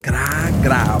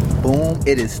Boom,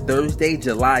 it is Thursday,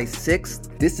 July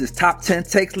 6th. This is Top 10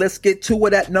 Takes. Let's get to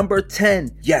it at number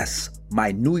 10. Yes,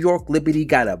 my New York Liberty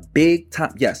got a big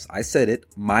time. Yes, I said it.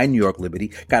 My New York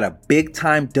Liberty got a big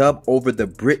time dub over the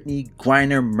Brittany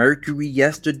Griner Mercury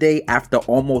yesterday after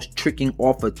almost tricking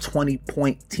off a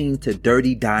 20-point team to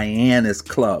Dirty Diana's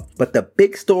club. But the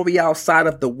big story outside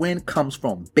of the win comes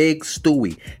from Big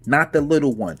Stewie, not the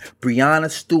little one. Breanna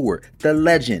Stewart, the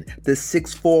legend, the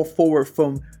 6'4" forward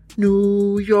from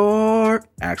New York,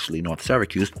 actually North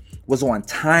Syracuse, was on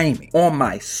timing, on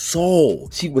my soul.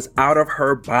 She was out of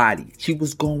her body. She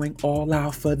was going all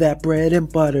out for that bread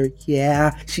and butter.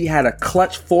 Yeah, she had a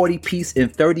clutch 40 piece in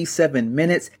 37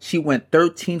 minutes. She went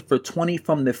 13 for 20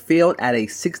 from the field at a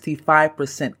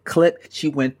 65% clip. She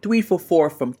went 3 for 4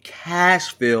 from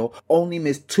Cashville, only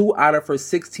missed 2 out of her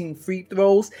 16 free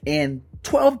throws, and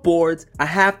 12 boards, a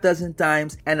half dozen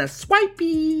dimes, and a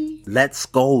swipey. Let's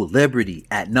go Liberty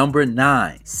at number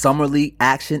 9. Summer League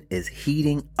action is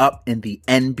heating up in the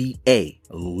NBA.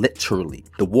 Literally.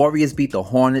 The Warriors beat the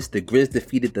Hornets, the Grizz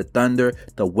defeated the Thunder,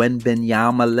 the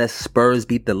Wembanyama-less Spurs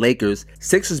beat the Lakers,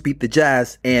 Sixers beat the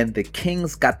Jazz, and the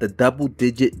Kings got the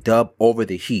double-digit dub over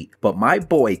the Heat. But my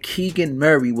boy Keegan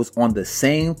Murray was on the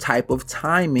same type of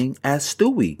timing as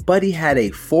Stewie, but he had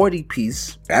a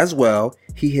 40-piece as well.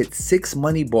 He hit 6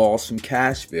 money balls from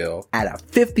Cashville at a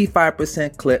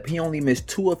 55% clip. He only missed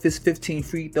 2 of his 15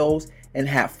 free throws and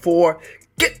had 4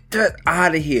 get that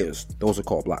out of here. Those are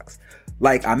called blocks.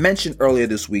 Like I mentioned earlier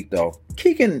this week though,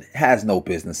 Keegan has no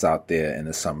business out there in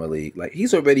the Summer League. Like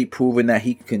he's already proven that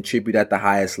he can contribute at the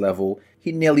highest level.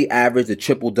 He nearly averaged a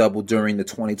triple-double during the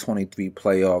 2023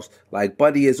 playoffs. Like,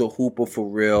 Buddy is a hooper for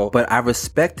real. But I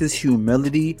respect his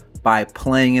humility by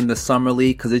playing in the Summer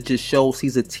League because it just shows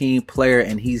he's a team player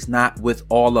and he's not with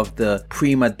all of the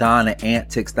prima donna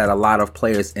antics that a lot of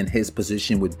players in his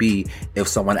position would be if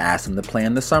someone asked him to play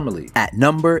in the Summer League. At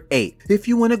number 8, if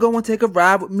you want to go and take a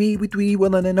ride with me, we 3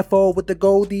 willing in the 4 with the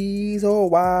goldies. Oh,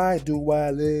 why do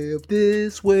I live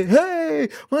this way? Hey,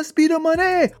 must be the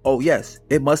money. Oh, yes,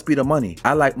 it must be the money.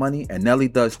 I like money and Nelly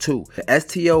does too. The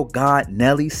STO god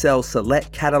Nelly sells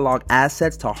select catalog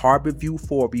assets to Harborview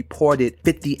for a reported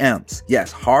 50 M's.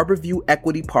 Yes, Harborview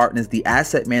Equity Partners, the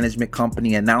asset management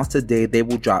company, announced today they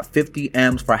will drop 50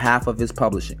 M's for half of his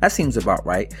publishing. That seems about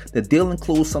right. The deal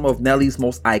includes some of Nelly's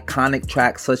most iconic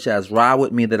tracks such as Ride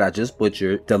With Me that I just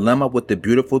butchered, Dilemma with the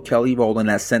beautiful Kelly Rowland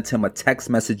that sent him a text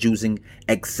message using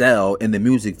Excel in the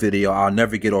music video. I'll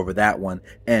never get over that one.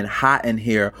 And Hot in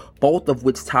Here, both of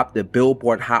which topped the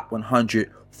Billboard Hot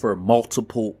 100 for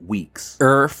multiple weeks.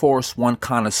 Air Force One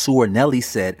connoisseur Nelly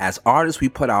said, as artists, we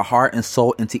put our heart and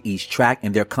soul into each track,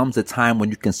 and there comes a time when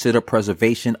you consider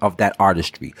preservation of that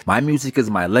artistry. My music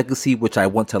is my legacy, which I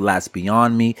want to last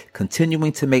beyond me,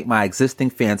 continuing to make my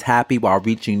existing fans happy while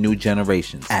reaching new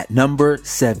generations. At number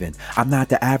 7, I'm not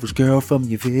the average girl from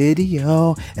your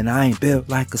video, and I ain't built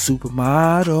like a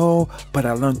supermodel, but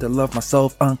I learned to love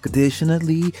myself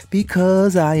unconditionally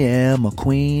because I am a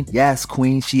queen. Yes,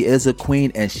 queen, she is a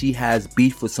queen, and she has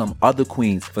beef with some other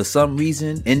queens. For some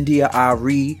reason, India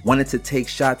Arie wanted to take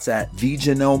shots at the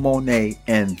Janelle Monáe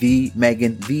and the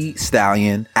Megan Thee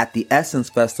Stallion at the Essence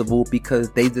Festival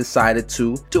because they decided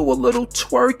to do a little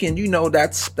twerking. You know,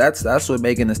 that's what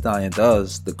Megan Thee Stallion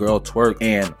does, the girl twerk.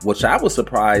 And which I was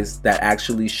surprised that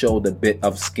actually showed a bit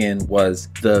of skin was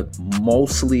the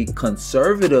mostly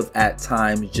conservative at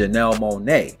times Janelle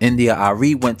Monáe. India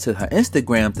Arie went to her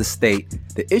Instagram to state,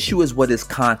 the issue is what is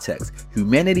context.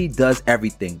 Humanity does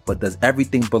everything, but does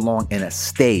everything belong in a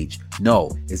stage?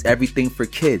 No. Is everything for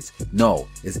kids? No.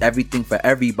 Is everything for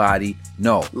everybody?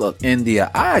 No. Look, India,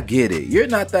 I get it. You're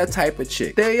not that type of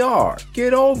chick. They are.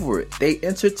 Get over it. They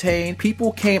entertain.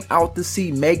 People came out to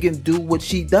see Megan do what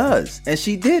she does, and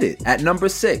she did it. At number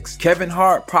 6, Kevin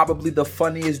Hart, probably the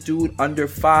funniest dude under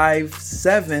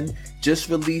 5'7", just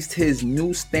released his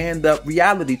new stand-up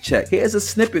reality check. Here's a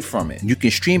snippet from it. You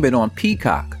can stream it on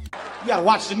Peacock. You gotta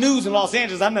watch the news in Los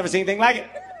Angeles. I've never seen anything like it.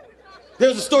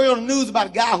 There's a story on the news about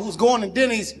a guy who was going to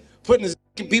Denny's, putting his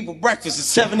people breakfast at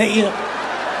 7 a.m.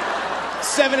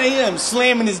 7 a.m.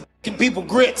 slamming his people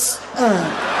grits.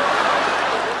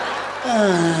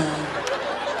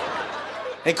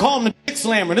 They call him the dick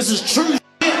slammer. This is true shit.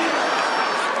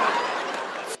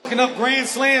 Fucking up grand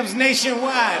slams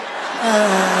nationwide.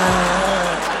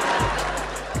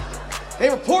 They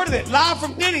reported it live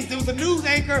from Denny's. There was a news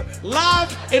anchor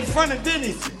live in front of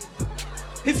Denny's.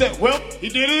 He said, well, he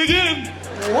did it again.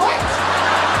 What?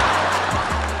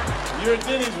 You're at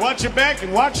Denny's, watch your back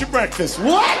and watch your breakfast.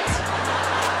 What?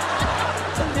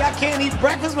 Tell me I can't eat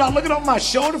breakfast without looking over my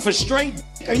shoulder for straight.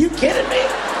 Are you kidding me?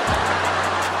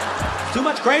 Too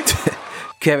much crazy.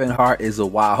 Kevin Hart is a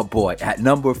wild boy. At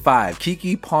number 5,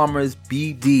 Keke Palmer's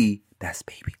BD, that's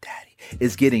baby daddy,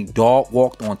 is getting dog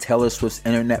walked on Taylor Swift's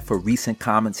internet for recent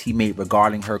comments he made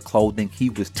regarding her clothing. He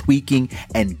was tweaking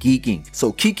and geeking.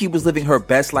 So Keke was living her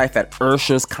best life at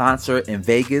Usher's concert in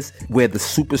Vegas, where the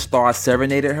superstar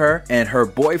serenaded her, and her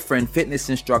boyfriend, fitness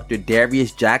instructor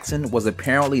Darius Jackson, was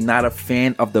apparently not a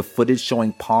fan of the footage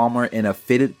showing Palmer in a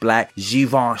fitted black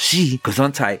Givenchy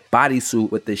gesundheit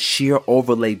bodysuit with the sheer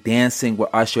overlay dancing with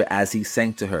Usher as he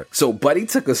sang to her. So Buddy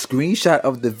took a screenshot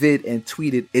of the vid and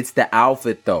tweeted, "It's the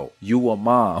outfit though. You a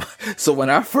mom." So when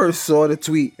I first saw the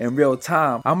tweet in real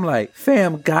time, I'm like,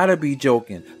 fam, gotta be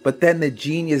joking. But then the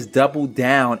genius doubled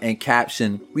down and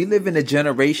captioned, "We live in a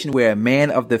generation where a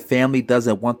man of the family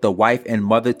doesn't want the wife and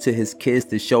mother to his kids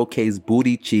to showcase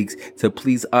booty cheeks to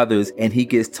please others, and he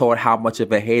gets told how much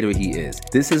of a hater he is.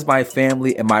 This is my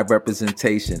family and my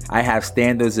representation. I have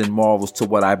standards and morals to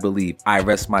what I believe. I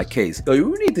rest my case." So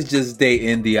you need to just date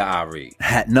India Ari.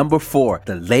 At number 4,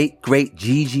 the late great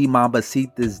Gigi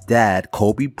Mambacita's dad,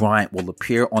 Kobe Bryant, will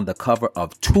appear on the cover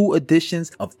of 2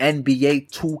 editions of NBA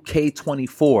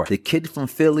 2K24. The kid from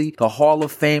Philly, the Hall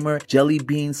of Famer, Jelly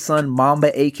Bean's son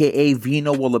Mamba aka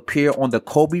Vino, will appear on the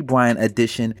Kobe Bryant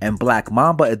edition and Black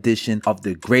Mamba edition of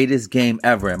the greatest game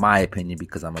ever, in my opinion,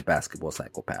 because I'm a basketball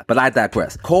psychopath. But I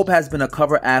digress. Kobe has been a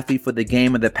cover athlete for the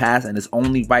game in the past, and it's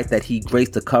only right that he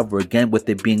graced the cover again, with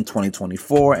it being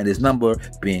 2024 and his number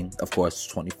being, of course,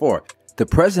 24. The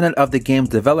president of the game's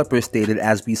developers stated,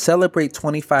 "As we celebrate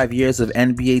 25 years of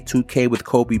NBA 2K with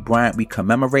Kobe Bryant, we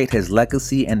commemorate his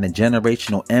legacy and the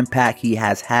generational impact he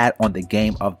has had on the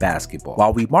game of basketball.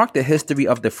 While we mark the history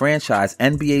of the franchise,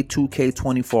 NBA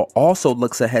 2K24 also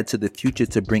looks ahead to the future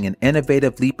to bring an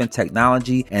innovative leap in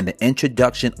technology and the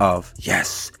introduction of,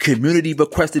 yes, community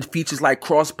requested features like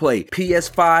crossplay.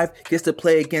 PS5 gets to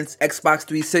play against Xbox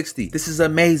 360. This is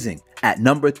amazing." At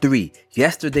number 3,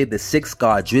 yesterday the Six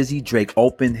God Drizzy Drake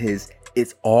opened his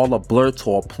It's All a Blur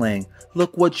tour playing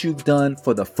 "Look What You've Done"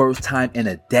 for the first time in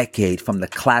a decade from the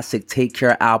classic Take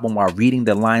Care album, while reading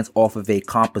the lines off of a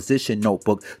composition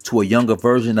notebook to a younger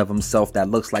version of himself that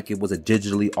looks like it was a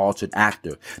digitally altered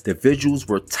actor. The visuals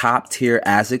were top tier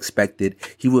as expected.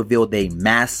 He revealed a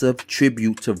massive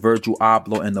tribute to Virgil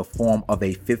Abloh in the form of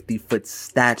a 50-foot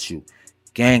statue.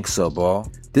 Gangsta, bro.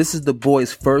 This is the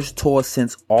boy's first tour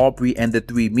since Aubrey and the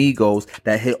Three Migos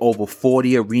that hit over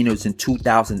 40 arenas in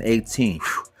 2018.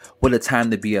 Whew, what a time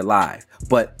to be alive.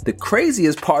 But the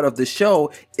craziest part of the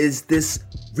show is this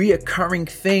reoccurring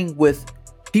thing with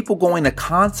people going to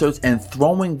concerts and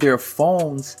throwing their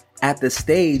phones at the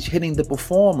stage, hitting the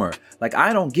performer. Like,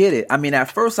 I don't get it. I mean,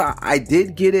 at first I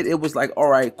did get it. It was like, all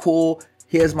right, cool.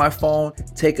 Here's my phone,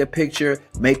 take a picture,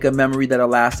 make a memory that'll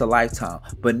last a lifetime.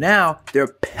 But now they're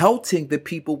pelting the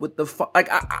people with the phone. Like,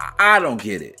 I don't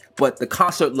get it. But the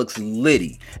concert looks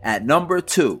litty. At number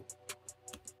 2,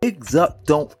 Bigs Up,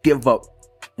 Don't Give Up.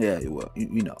 Yeah, well,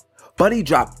 you know. Buddy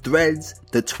dropped Threads,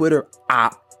 the Twitter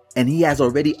op, and he has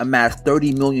already amassed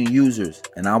 30 million users,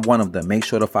 and I'm one of them. Make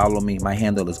sure to follow me. My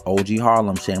handle is OG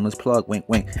Harlem, shameless plug, wink,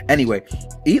 wink. Anyway,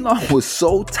 Elon was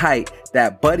so tight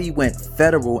that Buddy went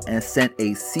federal and sent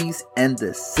a cease and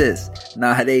desist.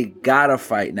 Now, they gotta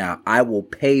fight now. I will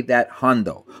pay that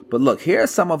hundo. But look, here are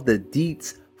some of the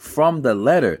deets from the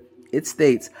letter. It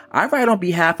states, "I write on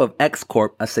behalf of X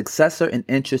Corp, a successor in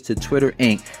interest to Twitter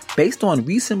Inc. Based on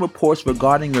recent reports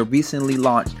regarding your recently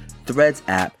launched Threads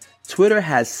app, Twitter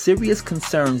has serious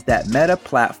concerns that Meta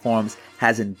Platforms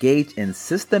has engaged in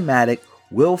systematic,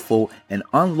 willful, and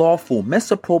unlawful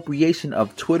misappropriation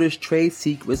of Twitter's trade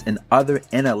secrets and other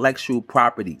intellectual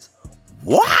properties."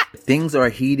 What? Things are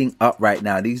heating up right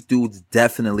now. These dudes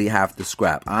definitely have to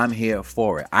scrap. I'm here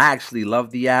for it. I actually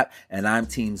love the app, and I'm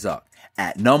teams up.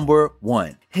 At number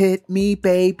 1, "Hit Me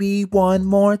Baby One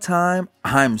More Time."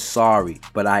 I'm sorry,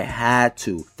 but I had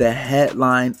to. The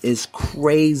headline is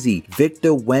crazy. Victor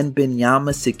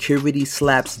Wembanyama security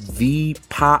slaps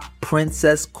V-pop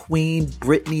princess queen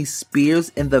Britney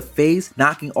Spears in the face,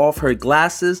 knocking off her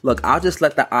glasses. Look, I'll just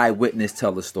let the eyewitness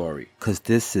tell the story, because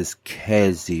this is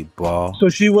crazy, bro. So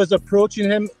she was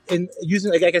approaching him and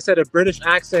using, like I said, a British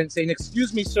accent, saying,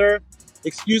 "Excuse me, sir.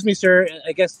 Excuse me, sir,"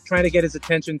 I guess trying to get his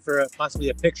attention for possibly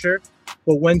a picture.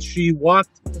 But when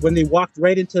they walked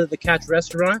right into the Catch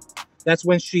restaurant, that's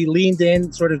when she leaned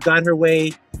in, sort of got her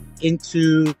way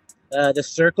into the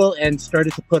circle and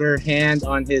started to put her hand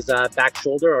on his back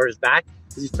shoulder, or his back,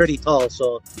 because he's pretty tall,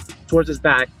 so towards his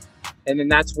back. And then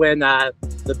that's when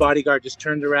the bodyguard just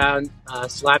turned around,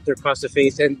 slapped her across the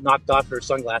face, and knocked off her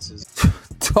sunglasses.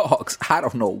 Dogs, I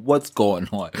don't know what's going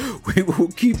on. We will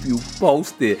keep you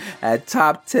posted at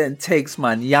Top 10 Takes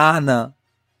Mañana.